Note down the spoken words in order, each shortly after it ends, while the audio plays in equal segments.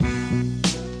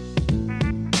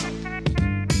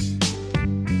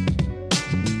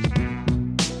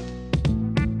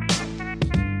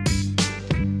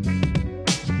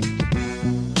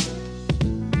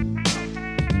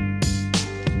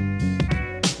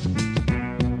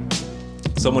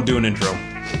Someone do an intro.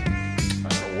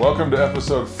 Welcome to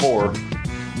episode 4.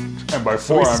 And by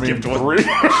 4, I mean 3.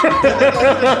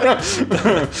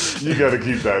 You gotta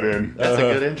keep that in. That's a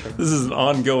good intro. This is an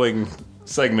ongoing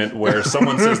segment where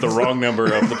someone says the wrong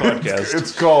number of the podcast.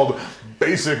 It's called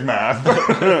Basic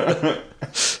Math.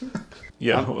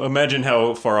 Yeah, imagine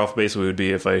how far off base we would be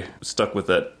if I stuck with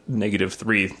that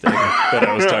 -3 thing that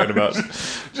I was talking about.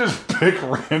 Just pick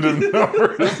random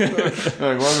numbers.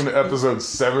 Like, welcome to episode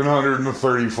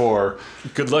 734.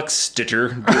 Good luck, Stitcher,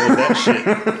 doing that shit.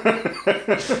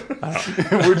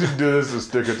 We'd just do this to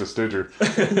stick it to Stitcher.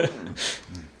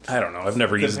 I don't know. I've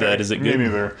never used that. Is it Me good?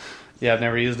 neither. Yeah, I've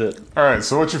never used it. Alright,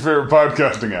 so what's your favorite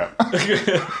podcasting app?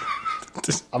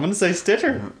 I'm gonna say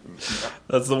Stitcher.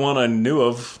 That's the one I knew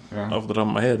of Yeah. off the top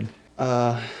of my head.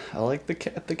 I like the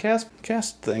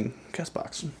cast thing,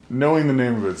 Castbox. Knowing the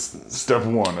name of it's step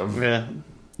 1 of... Yeah,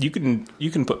 You can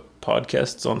put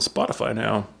podcasts on Spotify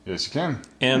now, Yes, you can.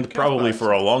 and probably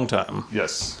for a long time.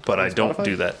 Yes. But I don't Spotify?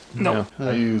 do that. No.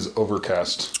 I use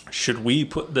Overcast. Should we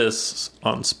put this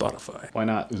on Spotify? why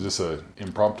not? Is this an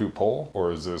impromptu poll,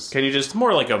 or is this... Can you It's just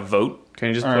more like a vote. put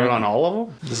it right. on all of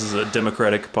them? This is a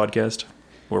democratic podcast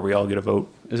where we all get a vote.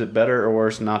 Is it better or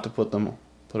worse not to put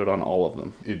it on all of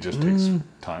them? It just takes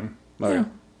time. Okay.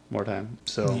 More time.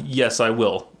 So Yes, I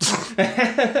will.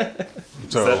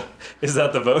 So, Is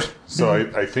that the vote?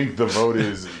 I think the vote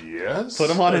is yes. put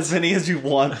them on as many as you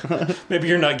want. Maybe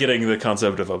you're not getting the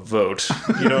concept of a vote.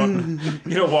 You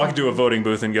don't walk into a voting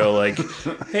booth and go like,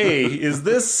 "Hey, is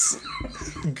this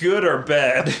good or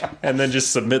bad?" And then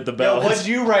just submit the ballot. What'd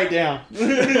you write down?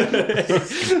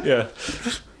 Yeah.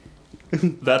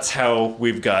 That's how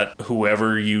we've got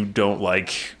whoever you don't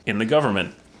like in the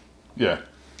government. Yeah.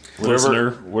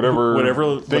 Listener, whatever whatever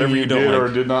you don't did like. or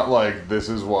did not like, this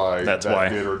is why That's that why.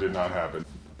 did or did not happen.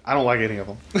 I don't like any of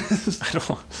them. I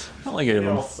don't like any of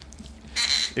them.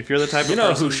 If you're the type You of know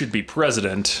person, who should be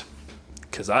president?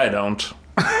 Because I don't.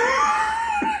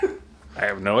 I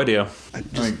have no idea. I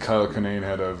think Kyle Kinane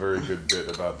had a very good bit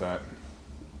about that.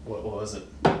 what was it?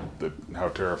 How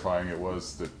terrifying it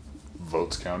was that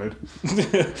votes counted.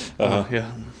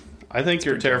 Yeah, I think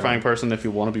you're a terrifying person if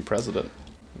you want to be president.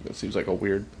 That seems like a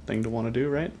weird thing to want to do,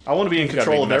 right? I want to be in Gotta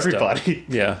control be of messed up. everybody.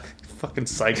 Yeah. Fucking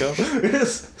psycho.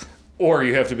 Or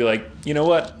you have to be like, you know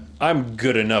what? I'm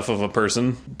good enough of a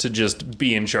person to just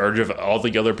be in charge of all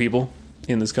the other people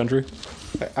in this country.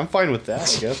 I'm fine with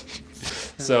that, I guess.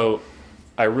 So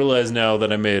I realize now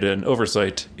that I made an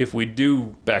oversight. If we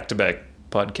do back-to-back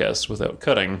podcasts without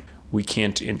cutting, we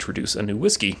can't introduce a new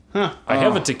whiskey. Huh. I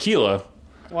have a tequila.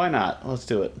 Why not? Let's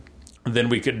do it. Then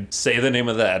we could say the name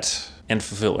of that and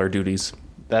fulfill our duties.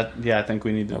 Yeah, I think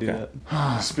we need to do Okay.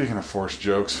 that. Speaking of forced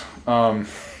jokes,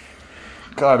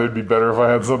 God, it'd be better if I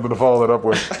had something to follow that up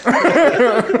with.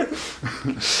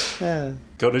 Yeah.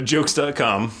 Go to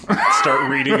jokes.com. Start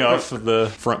reading off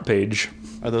the front page.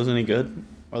 Are those any good?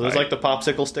 Are those like the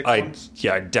popsicle stick ones?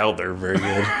 I doubt they're very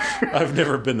good. I've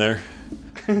never been there.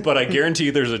 But I guarantee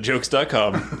there's a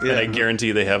jokes.com, and I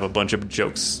guarantee they have a bunch of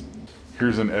jokes.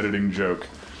 Here's an editing joke.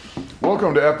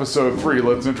 Welcome to episode 3.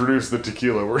 Let's introduce the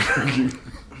tequila we're drinking.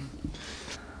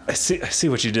 I see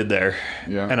what you did there.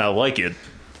 Yeah. And I like it.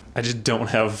 I just don't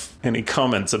have any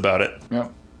comments about it.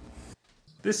 Yep.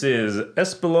 This is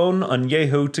Espolón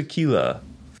Añejo Tequila,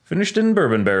 finished in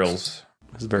bourbon barrels.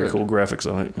 There's very cool graphics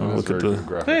on it. That's Look at very the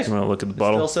good graphics. you wanna look at the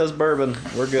Still bottle. says bourbon.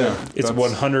 We're good. It's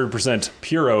That's- 100%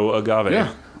 puro agave.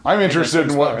 Yeah. I'm interested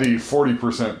in what the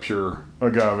 40% pure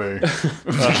agave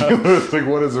tequila is. Like,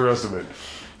 what is the rest of it?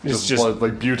 It's just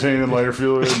like butane and lighter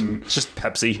fluid and... it's just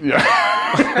Pepsi. Yeah.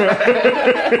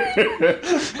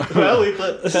 Well, we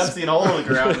put Pepsi in a hole in the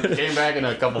ground and came back in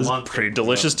a couple months. Pretty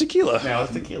delicious tequila. Now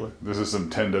it's tequila. This is some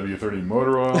 10W30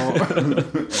 motor oil.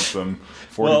 And some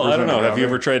 40% Well, I don't know. Have you agave.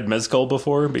 ever tried mezcal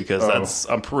before? Because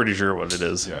I'm pretty sure what it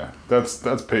is. Yeah, that's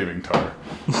paving tar.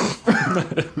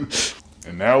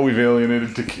 And now we've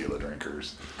alienated tequila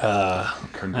drinkers.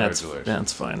 Congratulations.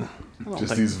 That's fine.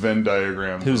 Just these Venn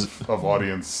diagrams Who's- of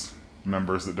audience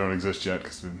members that don't exist yet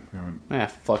because we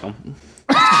haven't... Fuck them.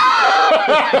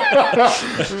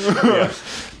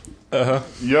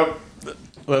 Yep,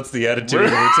 That's the attitude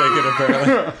we're taking,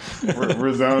 apparently.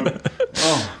 we're down.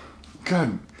 Oh,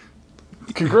 God.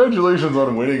 Congratulations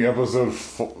on winning episode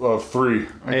 3.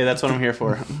 Hey, that's what I'm here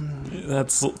for.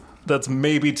 That's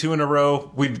maybe 2 in a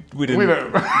row. We didn't. We We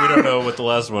don't- don't know what the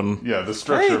last one. Yeah, the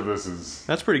structure of this is...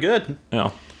 That's pretty good.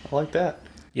 No. I like that.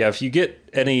 Yeah, if you get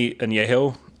any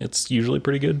añejo, it's usually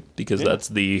pretty good because that's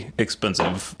the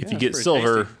expensive. If you get pretty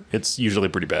silver, it's usually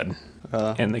pretty bad.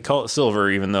 And they call it silver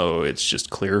even though it's just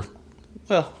clear.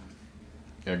 Well,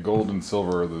 Yeah, gold and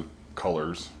silver are the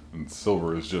colors, and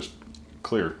silver is just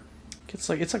Clear. It's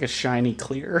like a shiny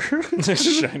clear.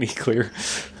 Shiny clear.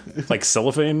 Like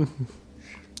cellophane?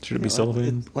 Should it be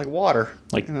cellophane? Like water.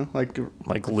 Like- you know, like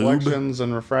lube? reflections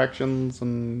and refractions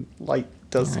and light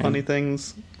does funny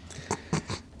things.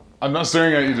 I'm not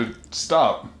staring at you to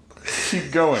stop.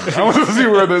 Keep going. I want to see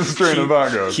where this train of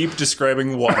thought goes. Keep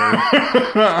describing water.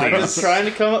 I'm just trying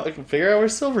to come up, figure out where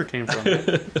silver came from.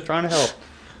 Man. Trying to help.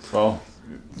 Well,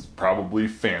 it's probably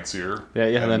fancier. Yeah,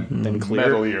 and then clear.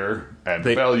 metalier and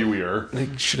They- valuier. They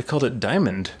should have called it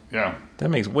diamond. Yeah. That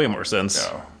makes way more sense.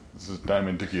 Yeah. This is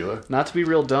diamond tequila. Not to be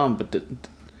real dumb, but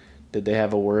did they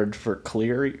have a word for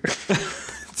clear? You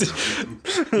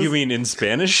mean in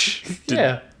Spanish?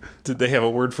 Yeah. Did they have a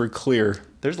word for clear?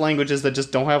 There's languages that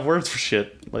just don't have words for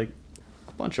shit. Like,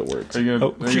 a bunch of words. Are you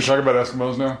gonna talk about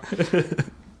Eskimos now?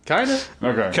 Kinda.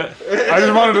 Okay. I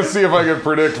just wanted to see if I could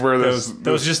predict where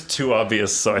That was just too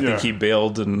obvious, so I Yeah. think he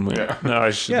bailed and went, Yeah. no, I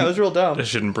shouldn't, Yeah, it was real dumb. I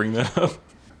shouldn't bring that up.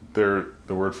 the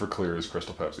word for clear is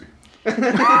Crystal Pepsi.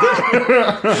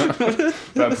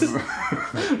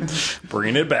 That's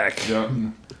Bringing it back. yeah.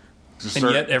 Just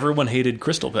And yet everyone hated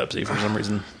Crystal Pepsi for some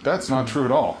reason. that's not true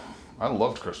at all. I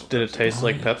loved Crystal. Did it taste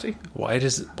like Pepsi? Why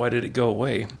did it go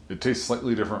away? It tastes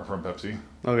slightly different from Pepsi.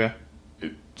 Okay.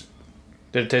 It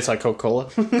Did it taste like Coca-Cola?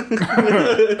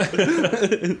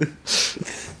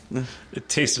 It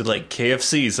tasted like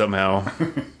KFC somehow.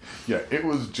 yeah, it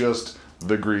was just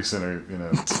the grease in a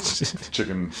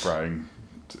chicken frying.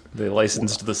 They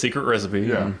licensed the secret recipe.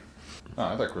 Yeah. and Oh,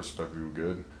 I thought Crystal Pepsi was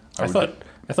good. I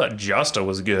thought Josta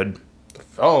was good.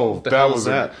 Oh, the that hell was was a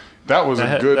that? that was a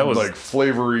That- good that was- like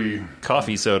flavory.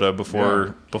 Coffee soda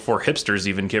before hipsters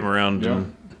even came around. Yeah.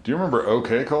 And Do you remember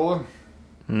OK Cola?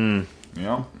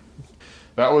 Yeah.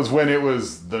 That was when it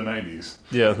was the 90s.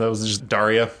 yeah, that was just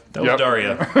Daria. That was Yep.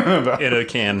 Daria in a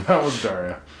can. That was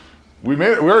Daria. We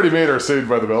already made our Saved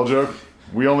by the Bell joke.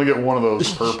 We only get one of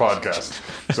those per podcast.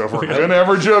 So if we're gonna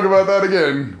ever joke about that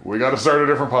again, we got to start a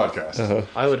different podcast.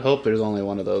 I would hope there's only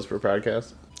one of those per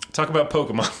podcast. Talk about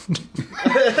Pokemon.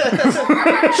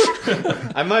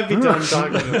 I might be done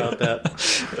talking about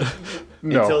that.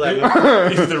 No, Until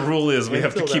that If the rule is we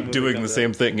have to Until that keep movie doing the comes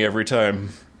same thing every time.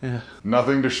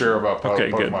 nothing to share about Okay,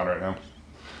 Pokemon good. right now.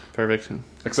 Perfect.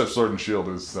 Except Sword and Shield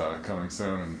is coming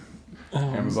soon,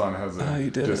 and Amazon has a you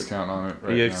did it. discount on it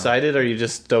right Are you now. excited or are you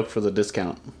just stoked for the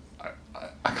discount?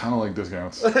 I kind of like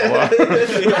discounts a lot.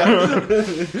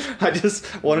 I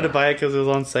just wanted to buy it because it was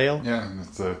on sale. Yeah, and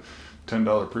it's a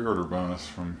 $10 pre-order bonus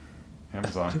from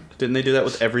Amazon. Didn't they do that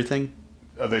with everything?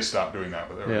 They stopped doing that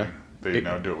with everything. Yeah. They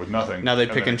now do it with nothing. Now they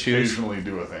pick then and choose? Occasionally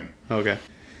do a thing. Okay.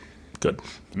 Good.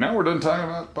 Now we're done talking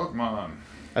about Pokemon.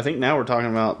 I think now we're talking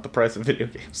about the price of video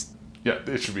games. Yeah,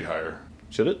 it should be higher.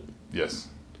 Should it? Yes.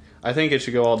 I think it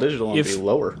should go all digital and If- be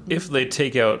lower. If they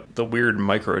take out the weird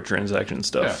microtransaction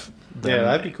stuff, then Yeah,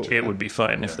 that'd be cool. It would be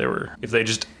fine if they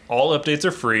just all updates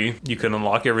are free. You can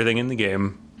unlock everything in the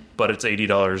game, but it's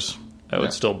 $80. I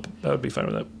would be fine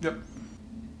with that. Yep.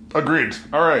 Agreed.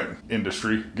 All right,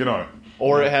 industry, get on it.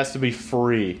 Or it has to be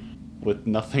free with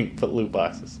nothing but loot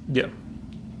boxes. Yeah.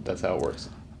 That's how it works.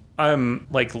 I'm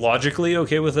like logically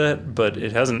okay with that, but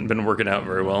it hasn't been working out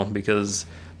very well because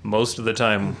most of the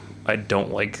time I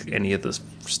don't like any of this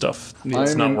stuff.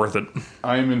 It's not worth it.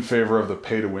 I am in favor of the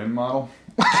pay-to-win model.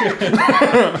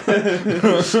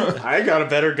 I got a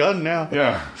better gun now.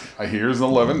 Yeah. Here's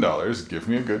 $11. Give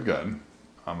me a good gun.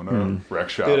 I'm gonna wreck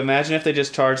shop. Dude, imagine if they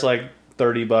just charged like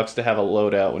 $30 to have a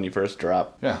loadout when you first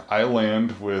drop. Yeah, I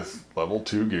land with level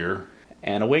 2 gear.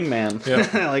 And a wingman.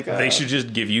 Yeah. like They should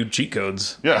just give you cheat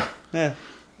codes. Yeah. Yeah.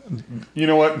 You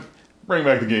know what? Bring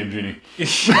back the Game Genie.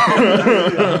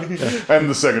 And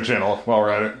the second channel while we're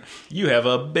at it. You have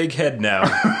a big head now.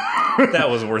 That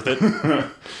was worth it.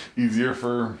 Easier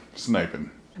for sniping.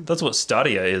 That's what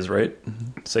Stadia is, right?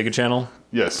 Sega Channel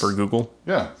Yes. for Google.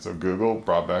 Yeah, so Google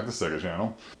brought back the Sega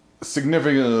channel.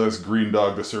 Significantly less Green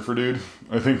Dog the Surfer Dude,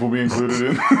 I think, will be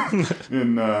included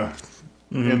in the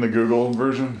Google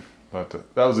version. But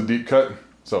that was a deep cut.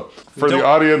 So for the Don't-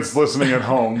 audience listening at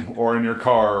home or in your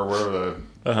car or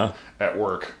wherever at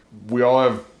work, we all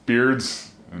have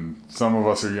beards, and some of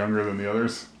us are younger than the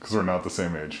others because we're not the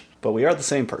same age. But we are the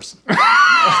same person.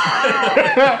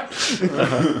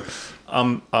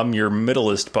 I'm your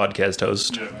middleist podcast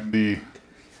host. I'm the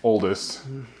oldest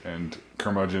and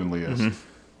curmudgeonliest.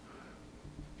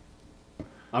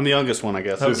 I'm the youngest one, I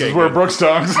guess. This Okay, is where good. Brooks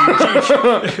talks.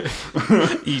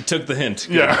 You took the hint.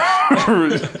 Yeah.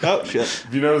 Oh, shit. If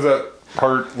you notice that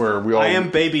part where we all I am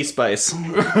Baby Spice.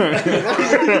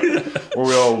 where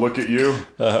we all look at you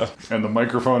and the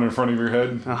microphone in front of your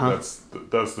head, that's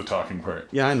the talking part.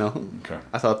 Yeah, I know. Okay.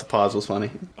 I thought the pause was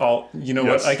funny. Oh, you know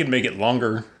Yes. what? I could make it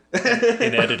longer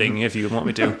in editing if you want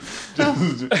me to.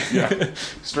 Yeah,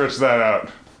 stretch that out.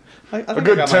 I A think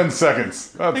good I 10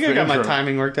 seconds. That's I think I the got my intro.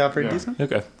 timing worked out pretty Yeah. decent.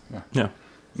 Okay. Yeah.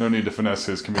 No need to finesse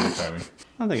his comedic timing.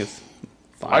 I think it's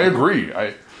fine. I agree.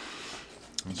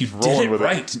 You rolling did it with it.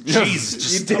 right. Jeez,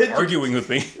 just stop arguing with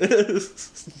me.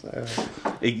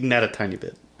 Not a tiny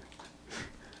bit.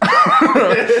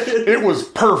 It was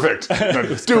perfect. Now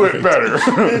do it better.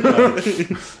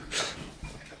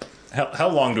 How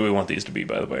long do we want these to be,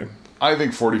 by the way? I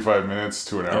think 45 minutes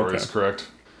to an hour Okay. is correct.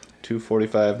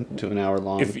 2:45 to an hour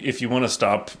long. If you want to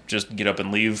stop, just get up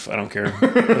and leave. I don't care.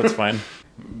 That's fine.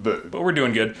 But we're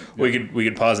doing good. We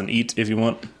could pause and eat if you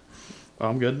want.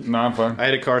 I'm good. No, I'm fine. I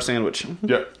had a car sandwich.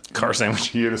 Yeah. Car sandwich.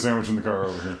 He ate a sandwich in the car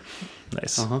over here.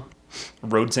 Nice. Uh-huh.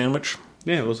 Road sandwich.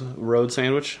 Yeah, it was a road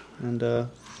sandwich, and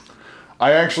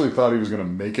I actually thought he was going to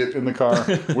make it in the car,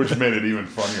 which made it even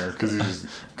funnier because he just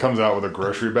comes out with a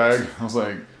grocery bag. I was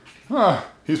like,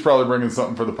 he's probably bringing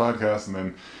something for the podcast. And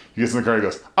then he gets in the car, he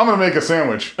goes, I'm going to make a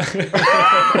sandwich. I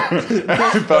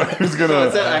thought he was going I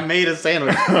said to... I made a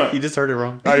sandwich. You just heard it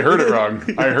wrong. I heard it wrong.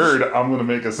 I heard I'm going to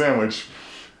make a sandwich.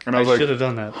 And I I was like, should have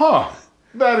done that.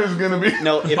 that is going to be...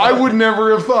 No, if I I- would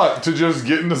never have thought to just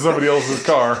get into somebody else's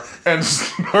car and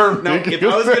start No, making if a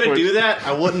I was going to sandwich. do that,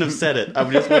 I wouldn't have said it. I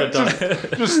just would have done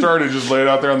it. Just started, just lay it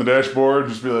out there on the dashboard,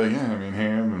 just be like, yeah, I mean,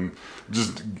 ham and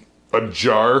just a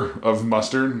jar of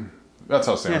mustard. That's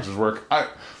how sandwiches work.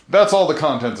 That's all the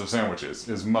contents of sandwiches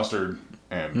is mustard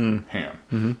and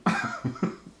ham.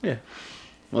 Yeah.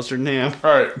 Mustard and ham.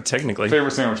 All right, Technically.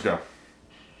 favorite sandwich go.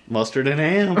 Mustard and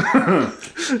ham.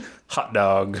 Hot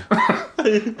dog.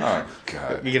 Oh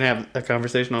God, You can have a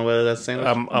conversation on whether that's a sandwich.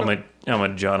 I'm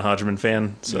a John Hodgman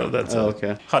fan, so that's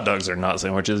okay. Hot dogs are not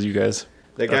sandwiches, you guys.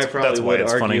 That guy that's probably why would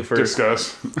it's argue funny. for...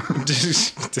 discuss.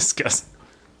 Discuss.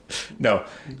 No,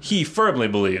 he firmly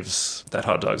believes that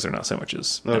hot dogs are not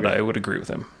sandwiches, and Okay. I would agree with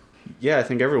him. Yeah, I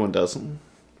think everyone does.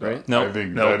 Right? No, I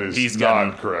think no, that is he's not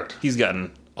gotten correct. He's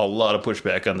gotten a lot of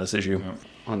pushback on this issue.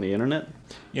 On the internet?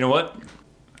 You know what?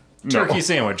 Turkey No.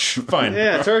 sandwich, fine.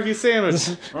 Yeah, turkey sandwich.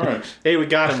 All right. Hey, we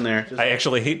got him there. I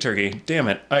actually hate turkey. Damn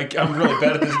it! I'm really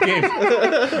bad at this game.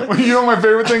 You know what my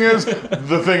favorite thing is?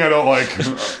 The thing I don't like.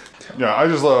 Yeah, I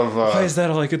just love. Why is that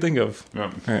all I could think of?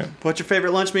 Yeah. All right. What's your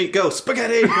favorite lunch meat? Go,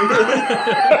 spaghetti! Yep.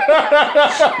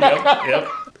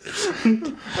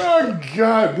 Oh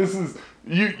God, this is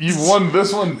you won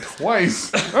this one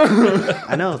twice.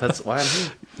 I know, that's why I'm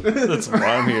here. That's why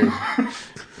I'm here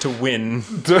to win.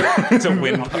 To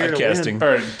win here to podcasting. All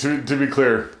right, to be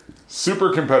clear,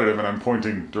 super competitive, and I'm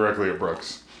pointing directly at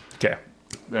Brooks. Okay.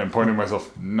 And pointing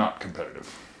myself not competitive.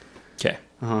 Okay.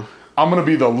 I'm going to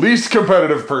be the least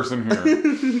competitive person here.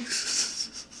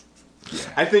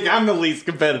 I think I'm the least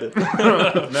competitive.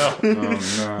 No. Oh,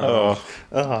 no.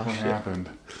 Oh. What happened?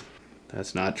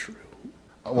 That's not true.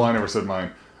 Well, I never said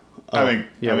mine. I think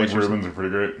what's yours? Rubens are pretty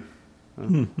great.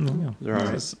 They're all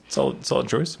right. That's solid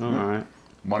choice. All right.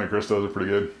 Monte Cristos are pretty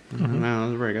good. No,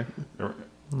 that's very good.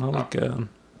 I like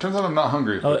Turns out I'm not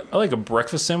hungry. I like a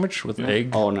breakfast sandwich with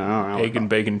egg, Oh, no. egg and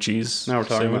bacon cheese. Now we're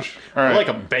talking sandwich. All about... right. I like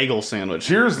a bagel sandwich.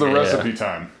 Here's the Yeah. recipe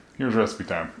time. Here's recipe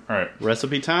time. All right.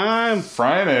 Recipe time.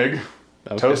 Fry an egg.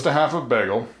 Okay. Toast a half a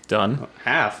bagel. Done.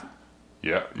 Half.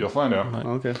 Yeah, you'll find out.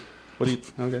 Okay. What do you...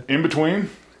 Okay. In between,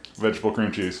 vegetable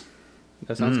cream cheese.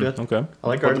 That sounds good. Okay. I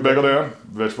like Put the garden bagel down,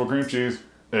 vegetable cream cheese,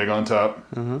 egg on top,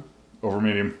 over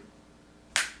medium.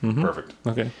 Perfect.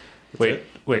 Okay. Wait.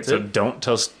 So don't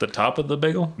toast the top of the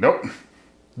bagel? Nope.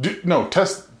 No,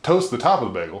 toast the top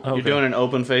of the bagel. Okay. You're doing an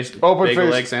open-faced Open-faced.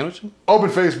 bagel egg sandwich? Open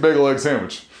faced bagel egg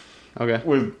sandwich Okay.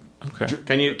 with Okay.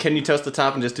 Can you toast the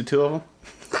top and just do two of them?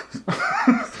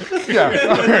 yeah.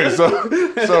 Okay, so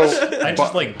I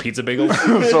just like pizza bagels.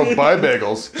 so buy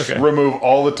bagels, remove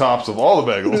all the tops of all the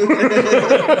bagels,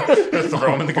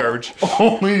 Throw them in the garbage.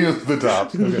 only use the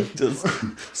tops. Just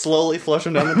slowly flush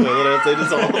them down the toilet as they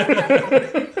dissolve.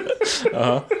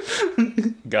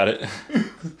 Got it.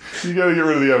 You gotta get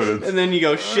rid of the evidence. And then you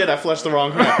go, shit, I flushed the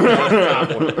wrong half.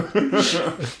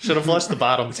 Should have flushed the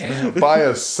bottom. Buy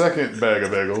a second bag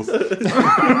of bagels.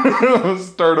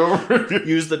 Start over.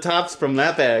 Use the tops from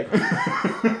that bag.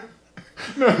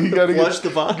 No, you gotta Flush get, the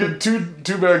bottom. get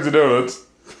two bags of donuts.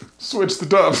 Switch the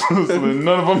tops so then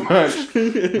none of them match.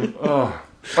 Oh.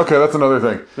 Okay, that's another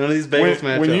thing. None of these bagels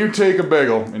match When up. you take a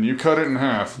bagel and you cut it in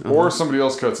half, or somebody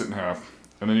else cuts it in half,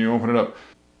 and then you open it up,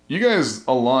 you guys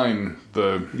align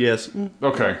the. Yes.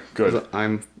 Okay, good.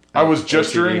 I was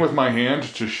gesturing OCD. with my hand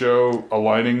to show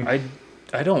aligning. I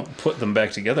don't put them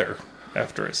back together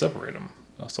after I separate them,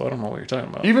 so I don't know what you're talking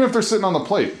about. Even if they're sitting on the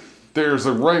plate, there's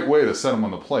a right way to set them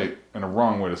on the plate and a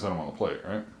wrong way to set them on the plate,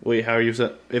 right? Wait, how are you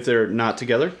set? If they're not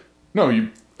together? No, you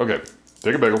Okay,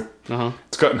 take a bagel. Uh-huh.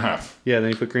 It's cut in half. Yeah, then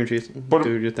you put cream cheese. But-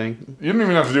 do your thing. You don't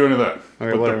even have to do any of that.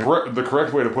 Okay, but whatever. the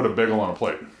correct way to put a bagel on a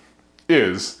plate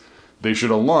is they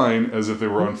should align as if they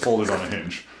were unfolded on a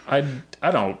hinge. I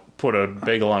don't put a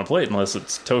bagel on a plate unless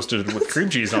it's toasted with cream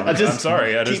cheese on it. just I'm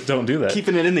sorry, I just don't do that.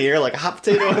 Keeping it in the air like a hot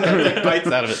potato and then take bites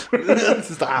out of it.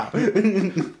 Stop.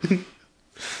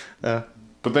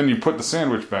 But then you put the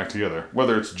sandwich back together,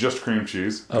 whether it's just cream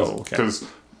cheese. Oh, okay. Because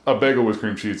a bagel with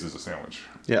cream cheese is a sandwich.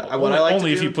 Yeah, what I like Only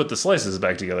to if do, you put the slices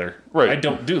back together. Right. I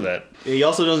don't do that. he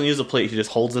also doesn't use a plate. He just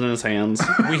holds it in his hands.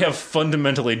 We have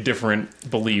fundamentally different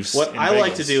beliefs. What in I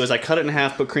like to bagels. do is I cut it in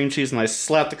half, put cream cheese, and I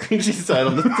slap the cream cheese side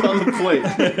on the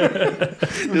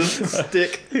plate. Just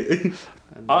stick.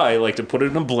 I like to put it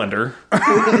in a blender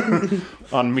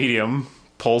on medium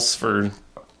pulse for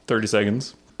 30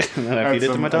 seconds. And then I Add feed it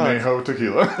to some my dog. añejo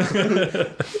tequila.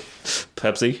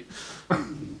 Pepsi.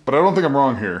 But I don't think I'm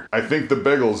wrong here. I think the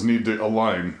bagels need to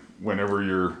align whenever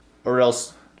you're... Or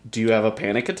else, do you have a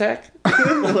panic attack?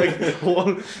 Like,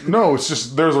 well, No, it's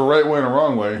just there's a right way and a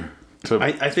wrong way to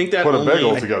I think that put a only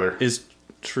bagel together. is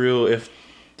true if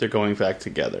they're going back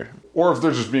together. Or if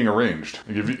they're just being arranged.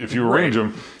 Like if you arrange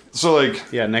them... So, like...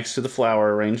 Yeah, next to the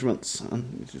flower arrangements.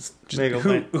 Just bagel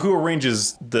thing. Who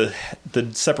arranges the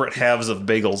separate halves of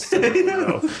bagels? separately,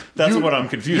 though? That's what I'm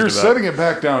confused You're about. setting it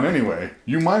back down anyway.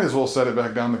 You might as well set it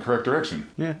back down the correct direction.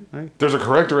 Yeah, There's a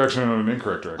correct direction and an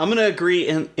incorrect direction. I'm going to agree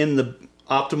in the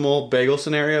optimal bagel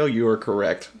scenario, you are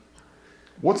correct.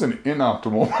 What's an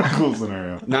inoptimal bagel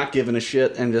scenario? Not giving a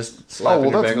shit and just Oh, slapping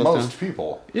well, your that's bagels most down.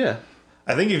 people. Yeah.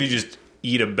 I think if you just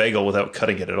eat a bagel without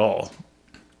cutting it at all,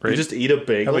 right? You just eat a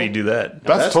bagel. How about you do that?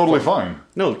 That's totally fine.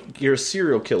 No, you're a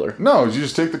serial killer. No, you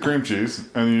just take the cream cheese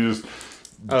and you just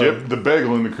dip the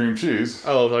bagel in the cream cheese.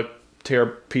 Oh, like tear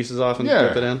pieces off and Yeah.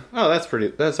 dip it in? Oh,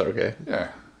 that's okay.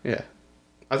 Yeah. Yeah.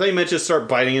 I thought you meant just start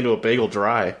biting into a bagel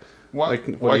dry. Why, Like,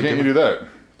 what why do you can't do? you do that?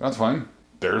 That's fine.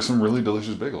 There are some really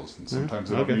delicious bagels, and sometimes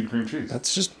they don't okay. need cream cheese.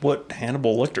 That's just what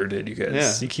Hannibal Lecter did, you guys.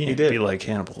 Yeah, You he can't did. be like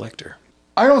Hannibal Lecter.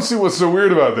 I don't see what's so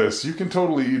weird about this. You can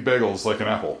totally eat bagels like an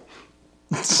apple.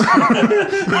 You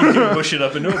can push it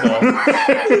up into a ball,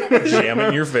 jam it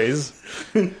in your face.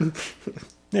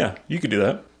 Yeah, you could do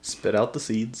that. Spit out the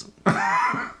seeds.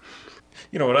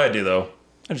 You know what I do, though?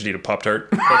 I just eat a Pop-Tart.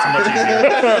 That's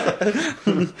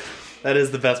much easier. That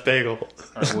is the best bagel.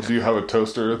 All right, well, do you have a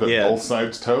toaster that Yeah. both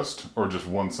sides toast, or just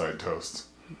one side toasts?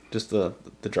 Just the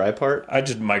dry part. I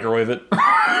just microwave it.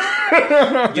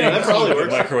 Yeah, that probably Put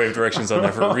works. microwave directions on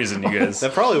there for a reason, you guys.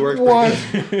 That probably works.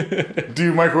 What? Do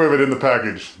you microwave it in the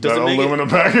package? Does that it make it- aluminum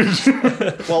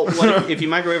package? Well, what if you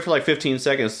microwave for like 15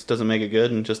 seconds, doesn't make it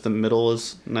good, and just the middle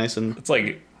is nice and.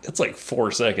 It's like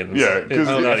 4 seconds. Yeah, It's because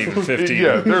not even 15.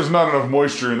 Yeah, there's not enough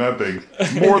moisture in that thing.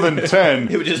 More than 10,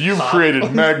 would just you've pop.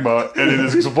 created magma, and it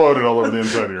has exploded all over the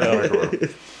inside of your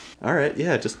microwave. All right,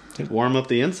 yeah, just warm up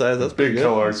the inside. That's pretty Big good.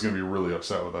 Kellogg's going to be really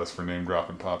upset with us for name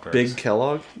dropping Pop-Tarts. Big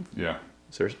Kellogg. Yeah.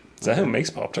 Seriously. Is that who makes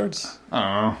Pop-Tarts?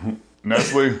 I don't know.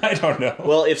 Nestle. I don't know.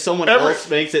 Well, if someone else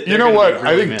makes it, You they're know gonna what? be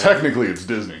I really think mad. technically it's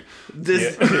Disney.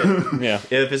 This, Yeah.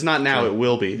 if it's not now, it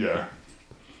will be. Yeah.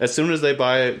 As soon as they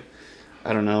buy,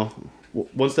 I don't know.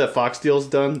 Once that Fox deal's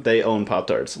done, they own Pop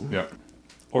Tarts. Yeah.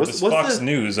 Or What's- does what's Fox the-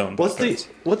 News own What's Pop-Tarts?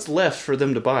 what's left for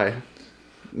them to buy?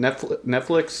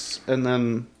 Netflix, and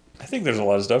then I think there's a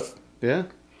lot of stuff. yeah.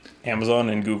 Amazon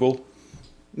and Google.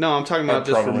 No, I'm talking about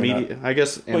just for probably media. I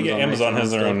guess. Amazon Well, yeah, makes Amazon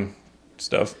has their stuff. own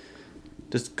stuff.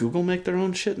 Does Google make their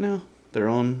own shit now? Their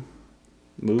own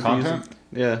movies? Content?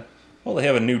 Yeah. Well, they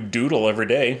have a new doodle every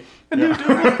day.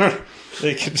 Yeah.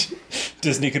 They could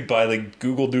Disney could buy the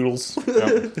Google Doodles.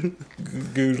 Yeah.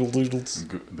 Google Doodles.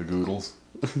 The Goodles.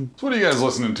 So what are you guys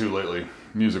listening to lately,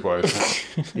 music-wise?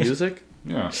 Music.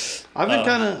 Yeah. I've been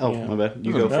kind of. Oh, yeah. my bad.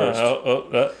 You go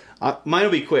first. Mine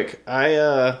will be quick. I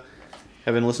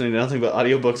have been listening to nothing but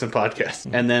audiobooks and podcasts.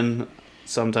 And then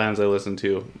sometimes I listen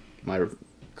to my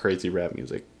crazy rap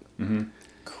music.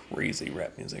 Crazy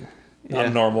rap music. Yeah.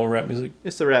 Not normal rap music.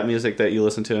 It's the rap music that you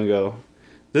listen to and go,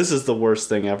 this is the worst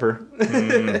thing ever.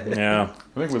 Yeah.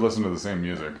 I think we listen to the same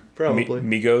music. Probably.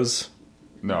 Migos.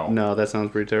 No. No, that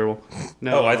sounds pretty terrible.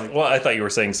 No. Oh, I thought you were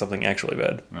saying something actually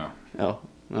bad. No. Oh,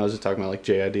 I was just talking about like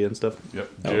JID and stuff. Yep.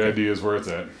 Okay. JID is where it's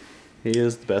at. He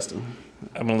is the best.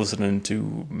 I'm listening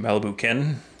to Malibu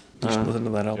Ken. You should listen to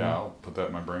that album. Yeah, I'll put that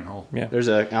in my brain hole. Yeah. There's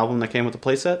an album that came with the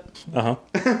playset. Uh-huh.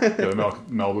 Yeah, the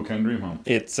Malibu Ken Dream Home.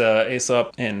 It's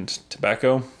Aesop and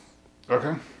Tobacco.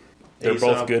 Okay. They're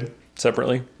Aesop. both good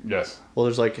separately. Yes. Well,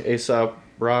 there's like Aesop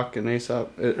Rock and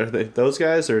Aesop. Are they those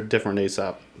guys or different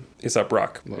Aesop? Aesop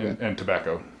Rock. Okay. And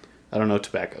tobacco. I don't know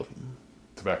tobacco.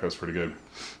 Tobacco's pretty good.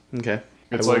 Okay.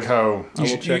 It's like how I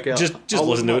will check out. Just I'll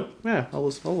listen to look it. 'em up. Yeah,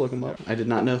 I'll look them up. I did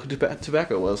not know who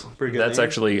tobacco was. Pretty good. That's name.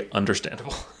 actually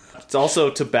understandable. It's also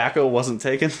tobacco wasn't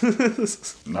taken.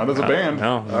 not as a band.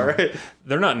 No, All right.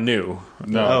 they're not new.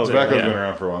 No, Oh, tobacco's yeah. been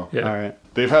around for a while. Yeah. All right.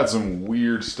 They've had some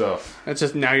weird stuff. It's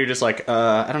just now you're just like,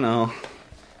 I don't know.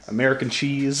 American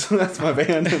Cheese. That's my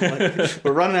band. Like,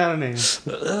 we're running out of names.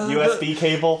 USB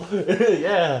cable.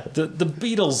 Yeah. The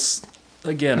Beatles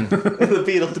again. The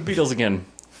Beatles. The Beatles again.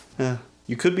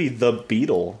 You could be the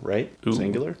Beetle, right? Ooh.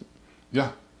 Singular.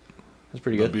 Yeah, That's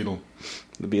pretty the good. Beetle.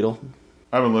 The Beetle.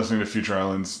 I've been listening to Future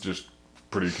Islands just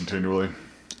pretty continually.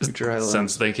 Future Islands.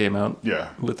 Since they came out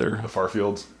Yeah, with their the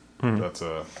Farfields. That's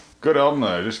a good album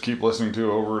that I just keep listening to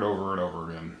over and over and over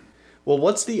again. Well,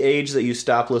 what's the age that you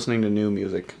stop listening to new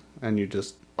music and you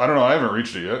just? I don't know. I haven't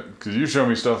reached it yet because you show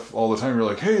me stuff all the time. You're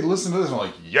like, "Hey, listen to this." I'm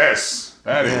like, "Yes,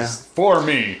 that is for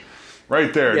me,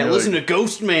 right there." Yeah, You're listen like, to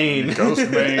Ghost Main. Ghost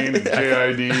Main, and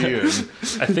JID,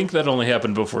 and I think that only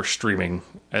happened before streaming.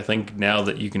 I think now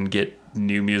that you can get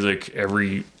new music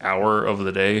every hour of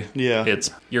the day, Yeah.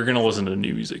 you're gonna listen to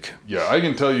new music. yeah, I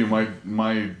can tell you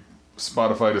my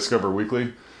Spotify Discover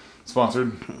Weekly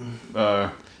sponsored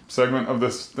segment of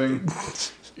this thing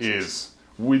is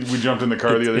we jumped in the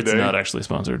car the other It's day. not actually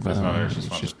sponsored by them. not actually It's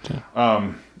sponsored. just,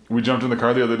 yeah. We jumped in the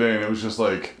car the other day and it was just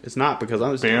like It's not because I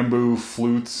was. bamboo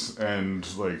flutes and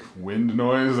like wind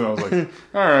noise, and I was like,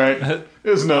 all right,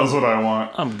 this knows what I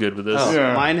want. I'm good with this. Oh,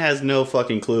 Yeah. Mine has no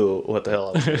fucking clue what the hell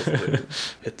I was supposed to do.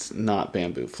 It's not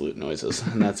bamboo flute noises,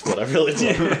 and that's what I really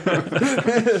do.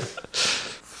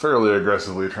 Fairly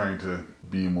aggressively trying to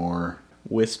be more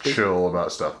Wispy, chill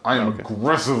about stuff. I am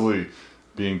aggressively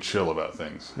being chill about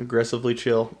things. aggressively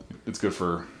chill. It's good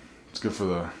for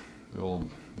the old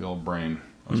brain.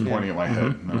 I was pointing at my head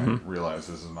and then I realized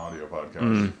this is an audio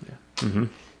podcast.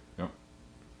 Yep.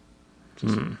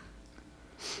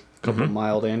 Couple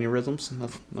mild aneurysms,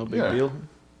 no big Yeah. deal.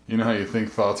 You know how you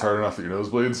think thoughts hard enough that your nose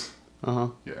bleeds? Uh-huh.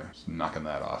 Yeah, just knocking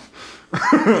that off.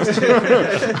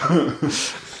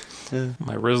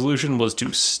 My resolution was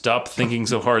to stop thinking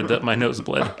so hard that my nose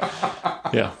bled.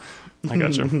 Yeah, I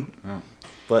gotcha.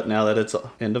 But now that it's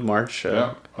end of March,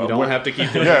 Yeah. you don't have to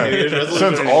keep doing Yeah, New Year's resolutions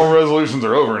since anymore. all resolutions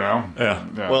are over now.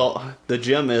 Yeah. Well, the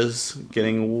gym is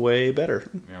getting way better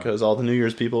because all the New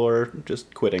Year's people are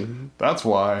just quitting. That's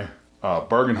why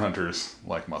bargain hunters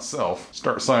like myself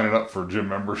start signing up for gym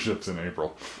memberships in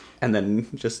April. And then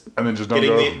just And then just don't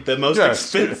getting go. the most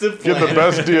expensive Get plan. the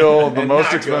best deal, the And most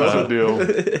not go. expensive deal,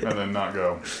 and then not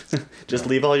go. Just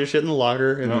leave all your shit in the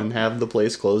locker and then have the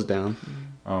place closed down.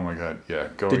 Oh my god, yeah.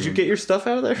 Did you get your stuff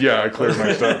out of there? Yeah, I cleared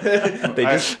my stuff. They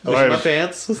just I opened my had-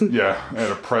 pants. Yeah, I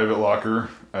had a private locker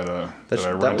that I that was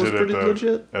rented pretty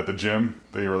legit. at the gym.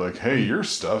 They were like, "Hey, your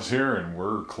stuff's here, and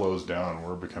we're closed down.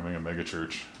 We're becoming a mega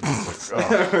church." I was like,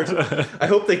 oh. I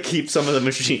hope they keep some of the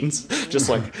machines just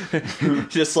like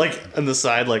on the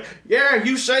side, like, yeah,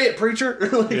 you say it, preacher.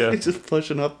 Like, Yeah. just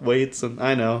pushing up weights, and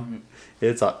I know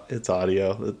it's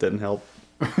audio. That didn't help.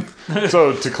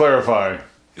 So to clarify,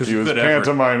 he was good effort.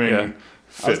 pantomiming Yeah.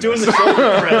 fitness. I was doing the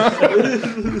shoulder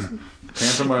press.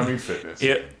 Pantomiming fitness.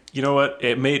 You know what?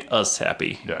 It made us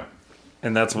happy. Yeah.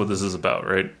 And that's what this is about,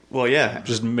 right? Well, yeah,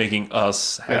 Just making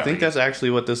us happy. I think that's actually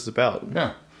what this is about.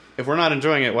 Yeah. If we're not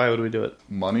enjoying it, why would we do it?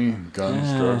 Money, guns,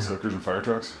 drugs, hookers, and fire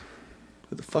trucks.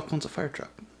 Who the fuck wants a fire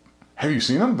truck? Have you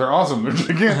seen them? They're awesome. They're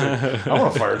gigantic. I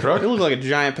want a fire truck. They look like a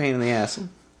giant pain in the ass.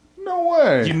 No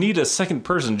way. You need a second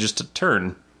person just to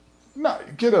turn. No,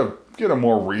 get a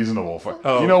more reasonable fire.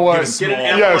 Oh, you know what? get a small-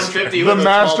 Yes, F-150 the with a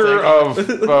master small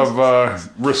tank. of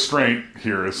restraint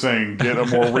here is saying get a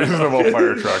more reasonable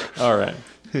fire truck. All right.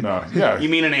 No, yeah. You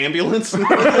mean an ambulance? You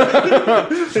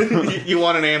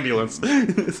want an ambulance?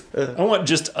 I want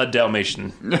just a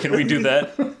Dalmatian. Can we do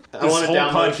that? This want a whole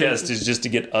Dalmatian. podcast is just to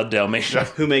get a Dalmatian.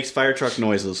 Who makes fire truck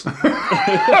noises?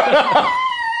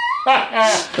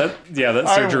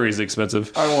 That surgery is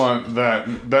expensive. I want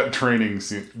that training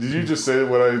scene. Did you just say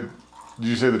did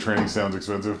you say the training sounds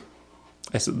expensive?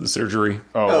 I said the surgery.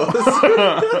 Oh,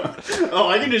 Oh,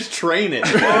 I can just train it.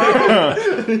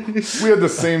 we had the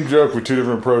same joke with two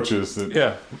different approaches. That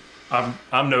Yeah.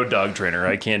 I'm no dog trainer.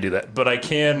 I can't do that. But I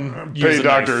can use pay a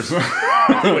doctors.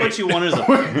 What you want is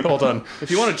knife. Hold on.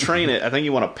 if you want to train it, I think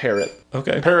you want a parrot,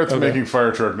 Okay. Parrots Okay. making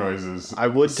fire truck noises. I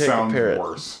would take a sounds parrot.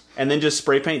 worse. and then just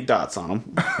spray paint dots on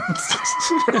them.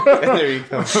 There you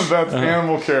go. That's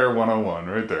Animal Care 101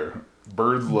 right there.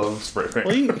 Birds love spray paint.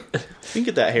 Well, you can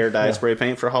get that hair dye spray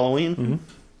paint for Halloween.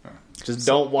 Just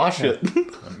don't wash it.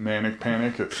 A manic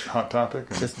panic at Hot Topic.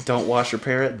 And Just don't wash your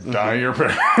parrot. dye your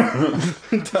parrot.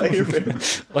 Dye your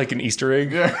parrot. Like an Easter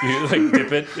egg. Yeah. You like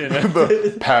dip it in a...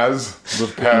 the Paz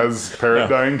parrot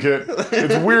dyeing kit.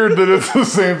 It's weird that it's the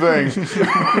same thing.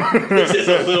 It's just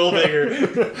a little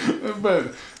bigger.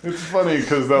 But it's funny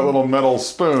because that little metal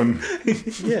spoon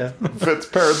Yeah. fits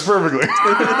parrots perfectly.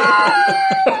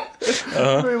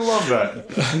 They love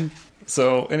that.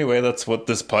 So anyway, that's what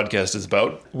this podcast is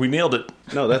about. We nailed it.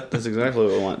 No, that's exactly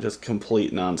what we want. Just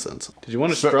complete nonsense. Did you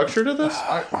want a structure to this?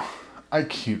 I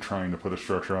keep trying to put a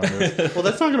structure on this. Well,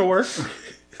 that's not going to work.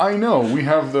 I know. We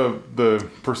have the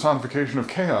personification of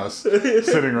chaos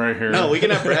sitting right here. No, we can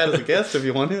have Brad as a guest if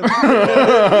you want him.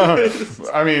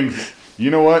 I mean, you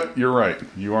know what? You're right.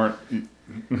 You aren't...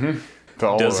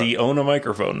 Does he own a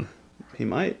microphone? He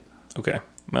might. Okay.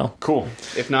 Well, Cool.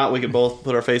 If not, we could both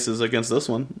put our faces against this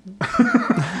one.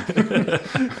 I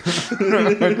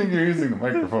think you're using the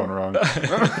microphone wrong.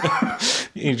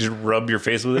 you just rub your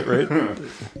face with it, right?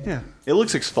 Yeah. It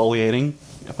looks exfoliating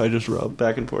if I just rub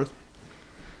back and forth.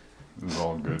 It's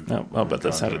all good. No, I'll bet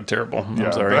that sounded terrible. I'm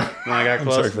Yeah, sorry. When I got I'm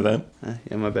close. sorry for that.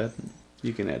 Yeah, my bad.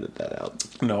 You can edit that out.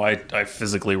 No, I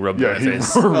physically rubbed Yeah, my he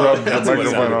face. rubbed the That's what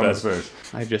microphone sounded on bad. his face.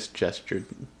 I just gestured.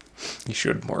 You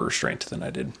showed more restraint than I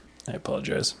did. I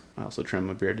apologize. I also trimmed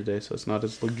my beard today, so it's not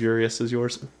as luxurious as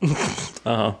yours.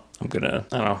 I'm gonna,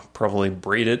 I don't know, probably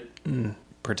braid it and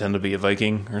pretend to be a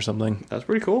Viking or something. That's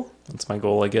pretty cool. That's my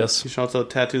goal, I guess. You should also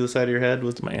tattoo the side of your head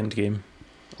with My end game.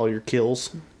 all your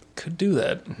kills. Could do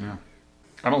that. Yeah.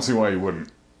 I don't see why you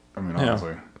wouldn't. I mean,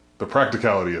 honestly. The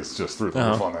practicality is just through the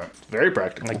roof on that. Very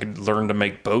practical. I could learn to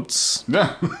make boats,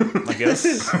 Yeah. I guess.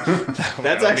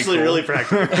 That's actually really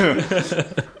practical.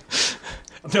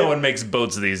 No one makes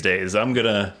boats these days. I'm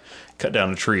gonna cut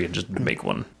down a tree and just make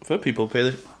one. But people pay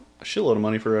a shitload of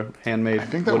money for a handmade I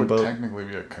think that wooden would boat. technically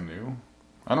be a canoe.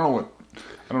 I don't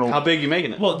know. How big you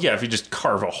making it? Well, yeah, if you just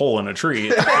carve a hole in a tree.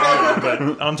 It's but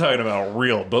I'm talking about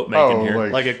real boat making here.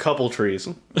 like a couple trees.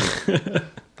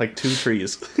 Like 2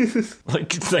 trees.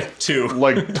 like two.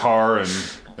 like tar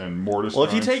and mortise. Well,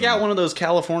 if you stripes take and- out one of those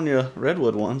California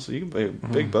redwood ones, you can make a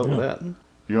big boat with that. You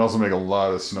can also make a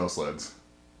lot of snow sleds.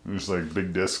 They're just like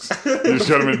big discs. You just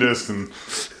cut them in discs and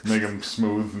make them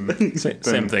smooth. And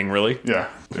Same thing, really. Yeah,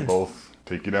 they both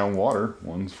take you down water.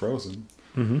 One's frozen.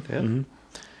 Yeah.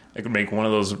 I could make one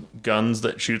of those guns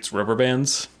that shoots rubber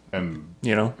bands. And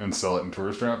You know, sell it in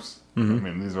tourist traps. I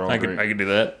mean, these are all I great. could do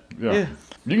that. Yeah.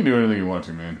 You can do anything you want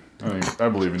to, man. I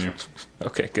believe in you.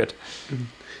 Okay, good.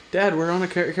 Dad, we're on a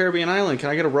Caribbean island. Can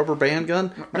I get a rubber band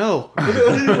gun? No.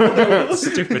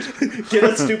 Stupid. Get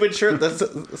a stupid shirt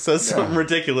that says something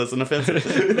ridiculous and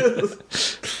offensive.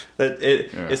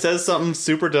 It says something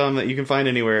super dumb that you can find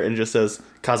anywhere and just says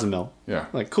Cozumel. Yeah.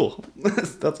 Like, cool.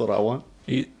 That's what I want.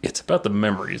 It's about the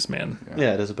memories, man.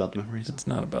 Yeah, it is about the memories. It's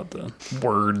not about the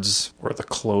words or the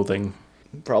clothing.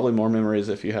 Probably more memories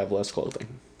if you have less clothing.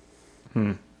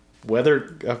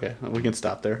 Weather. Okay, we can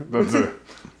stop there. Is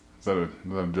that a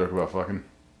joke about fucking?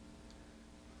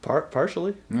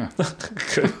 Partially. Yeah.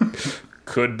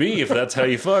 Could be if that's how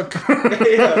you fuck.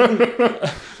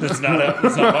 Yeah. That's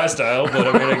not my style, but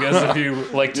I mean, I guess if you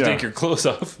like to Yeah. take your clothes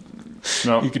off,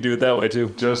 No. you could do it that way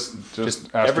too. Just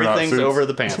astronaut Everything's suits. over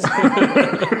the pants.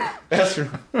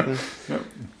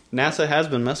 NASA has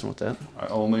been messing with that. I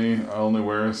only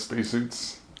wear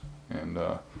spacesuits and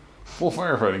full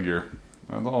firefighting gear.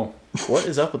 That's all. What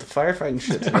is up with the firefighting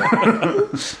shit today?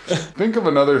 Think of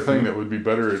another thing that would be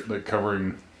better at like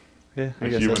covering Yeah, I a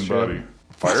guess human that's true. body.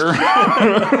 Fire?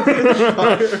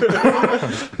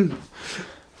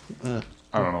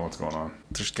 I don't know what's going on.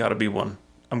 There's got to be one.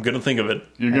 I'm gonna think of it.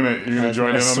 You're gonna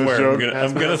join in I on this swear, joke?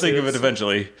 I'm gonna think of it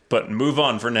eventually. But move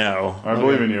on for now. I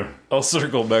believe in you. I'll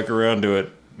circle back around to it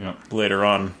Yeah. later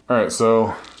on. All right.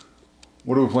 So,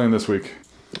 what are we playing this week?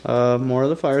 More of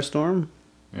the Firestorm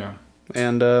Yeah.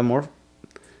 and more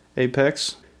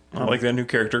Apex. I like that new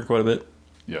character quite a bit.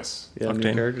 Yes. Yeah, new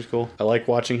Octane. character's cool. I like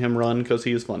watching him run because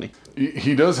he is funny.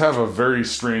 He does have a very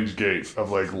strange gait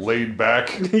of like laid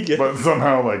back, Yeah. but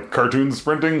somehow like cartoon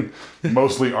sprinting,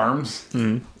 mostly arms.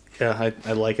 Yeah,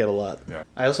 I like it a lot. Yeah.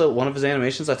 I also, one of his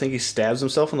animations, I think he stabs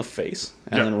himself in the face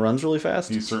and Yeah. then runs really fast.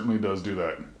 He certainly does do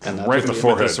that. And that's Right in the what he- With a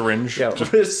forehead. syringe. Yeah,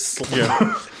 it's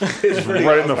pretty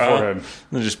Right in the forehead.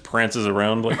 And just prances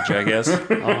around like a jackass.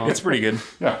 It's pretty good.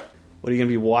 Yeah. What are you going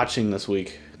to be watching this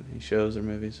week? Any shows or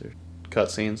movies or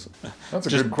cutscenes? That's a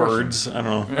Just good question. birds. I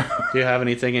don't know. Do you have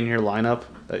anything in your lineup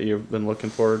that you've been looking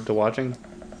forward to watching?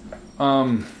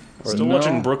 Still no.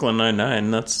 watching Brooklyn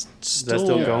Nine-Nine. That's still,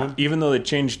 still going? Even though they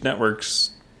changed networks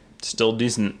Still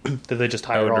decent. Did they just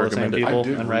I hire would all the same recommend it. people I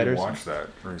did and writers? watch that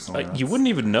recently. You wouldn't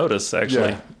even notice, actually.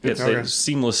 Yeah, It's okay. a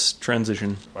seamless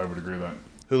transition. I would agree with that.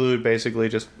 Hulu basically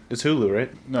just it's Hulu, right?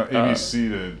 No, ABC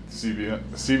to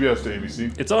CBS to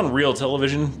ABC. It's on real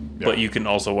television, Yeah. but you can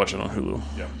also watch it on Hulu.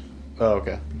 Yeah. Oh,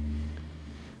 okay.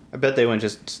 I bet they went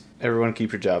just everyone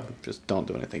keep your job, just don't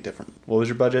do anything different. What was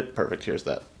your budget? Perfect. Here's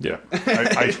that. Yeah.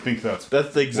 I think that's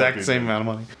That's the what exact they same did. amount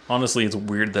of money. Honestly, it's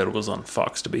weird that it was on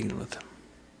Fox to begin with.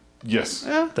 Yes.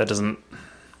 Yeah. That doesn't...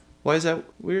 Why is that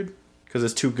weird? Because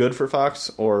it's too good for Fox,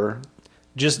 or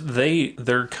Just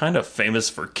they're kind of famous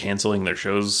for canceling their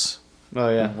shows oh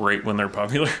yeah, right when they're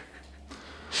popular.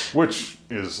 Which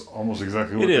is almost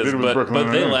exactly what It they is, did with but Brooklyn